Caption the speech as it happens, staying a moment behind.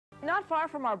Not far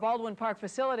from our Baldwin Park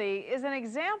facility is an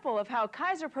example of how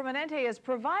Kaiser Permanente is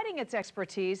providing its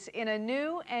expertise in a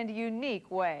new and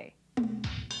unique way.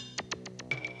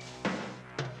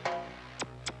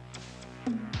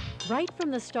 Right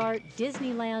from the start,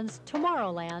 Disneyland's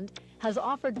Tomorrowland has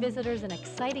offered visitors an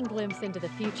exciting glimpse into the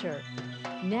future.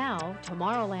 Now,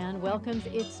 Tomorrowland welcomes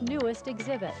its newest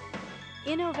exhibit,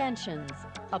 Innoventions,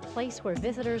 a place where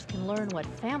visitors can learn what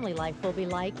family life will be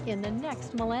like in the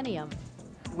next millennium.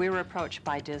 We were approached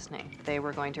by Disney. They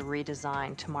were going to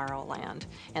redesign Tomorrowland,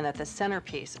 and that the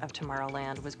centerpiece of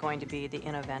Tomorrowland was going to be the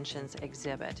Innoventions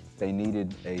exhibit. They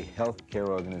needed a healthcare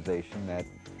organization that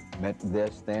met their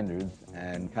standards,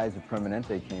 and Kaiser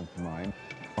Permanente came to mind.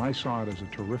 I saw it as a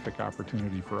terrific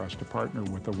opportunity for us to partner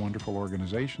with a wonderful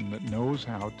organization that knows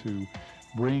how to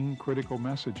bring critical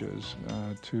messages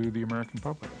to the American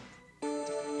public.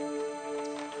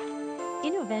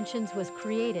 Innoventions was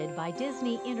created by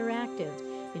Disney Interactive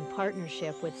in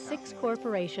partnership with 6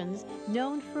 corporations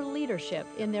known for leadership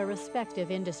in their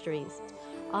respective industries.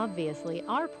 Obviously,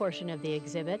 our portion of the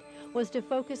exhibit was to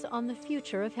focus on the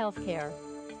future of healthcare.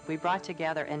 We brought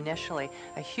together initially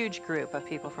a huge group of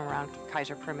people from around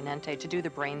Kaiser Permanente to do the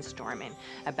brainstorming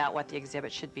about what the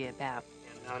exhibit should be about.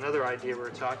 Now, another idea we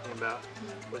were talking about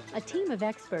was... A team of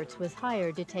experts was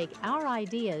hired to take our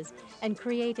ideas and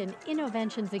create an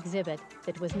Innoventions exhibit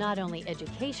that was not only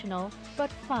educational,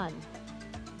 but fun.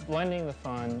 Blending the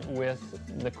fun with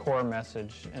the core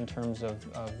message in terms of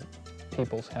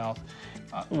people's health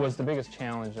was the biggest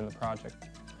challenge in the project.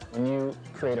 When you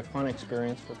create a fun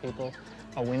experience for people,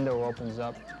 a window opens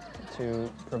up to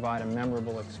provide a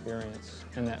memorable experience,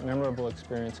 and that memorable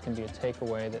experience can be a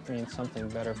takeaway that means something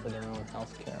better for their own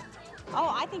health care. Oh,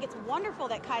 I think it's wonderful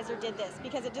that Kaiser did this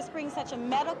because it just brings such a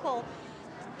medical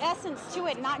essence to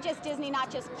it, not just Disney, not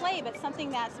just play, but something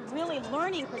that's really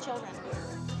learning for children.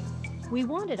 We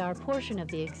wanted our portion of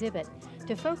the exhibit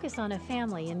to focus on a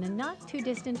family in the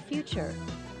not-too-distant future.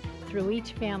 Through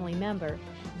each family member,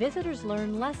 visitors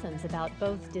learn lessons about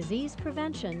both disease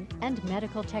prevention and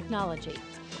medical technology.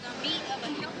 The beat of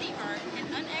a healthy heart,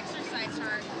 an unexercised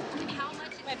heart, and how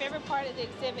much... My favorite part of the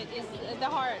exhibit is the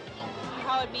heart,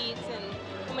 how it beats and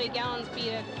how many gallons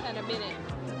beat at a minute.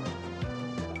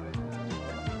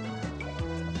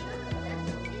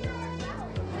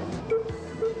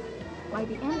 By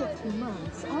the end of 2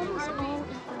 months, almost all...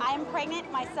 I'm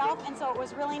pregnant myself, and so it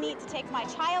was really neat to take my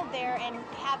child there and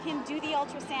have him do the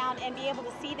ultrasound and be able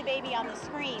to see the baby on the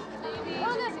screen.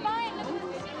 Oh, that's fine.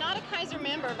 I'm not a Kaiser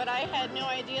member, but I had no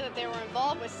idea that they were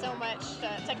involved with so much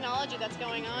technology that's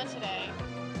going on today.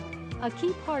 A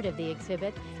key part of the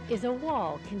exhibit is a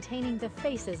wall containing the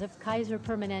faces of Kaiser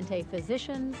Permanente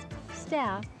physicians,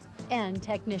 staff, and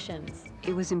technicians.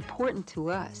 It was important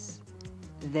to us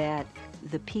that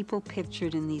the people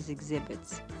pictured in these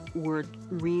exhibits were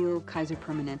real Kaiser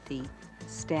Permanente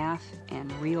staff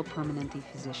and real Permanente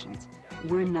physicians.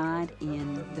 We're not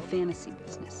in the fantasy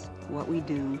business. What we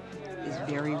do is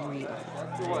very real.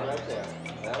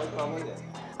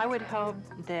 I would hope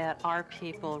that our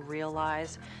people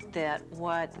realize that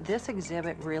what this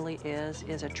exhibit really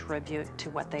is a tribute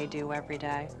to what they do every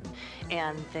day,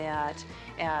 and that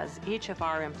as each of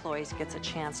our employees gets a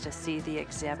chance to see the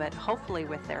exhibit, hopefully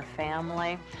with their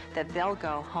family, that they'll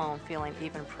go home feeling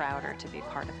even prouder to be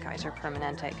part of Kaiser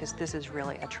Permanente, because this is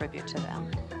really a tribute to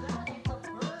them.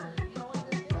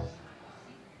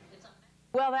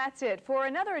 Well, that's it for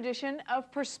another edition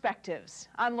of Perspectives.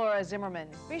 I'm Laura Zimmerman.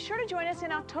 Be sure to join us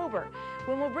in October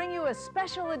when we'll bring you a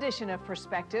special edition of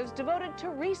Perspectives devoted to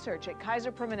research at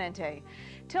Kaiser Permanente.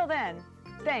 Till then,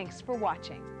 thanks for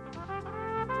watching.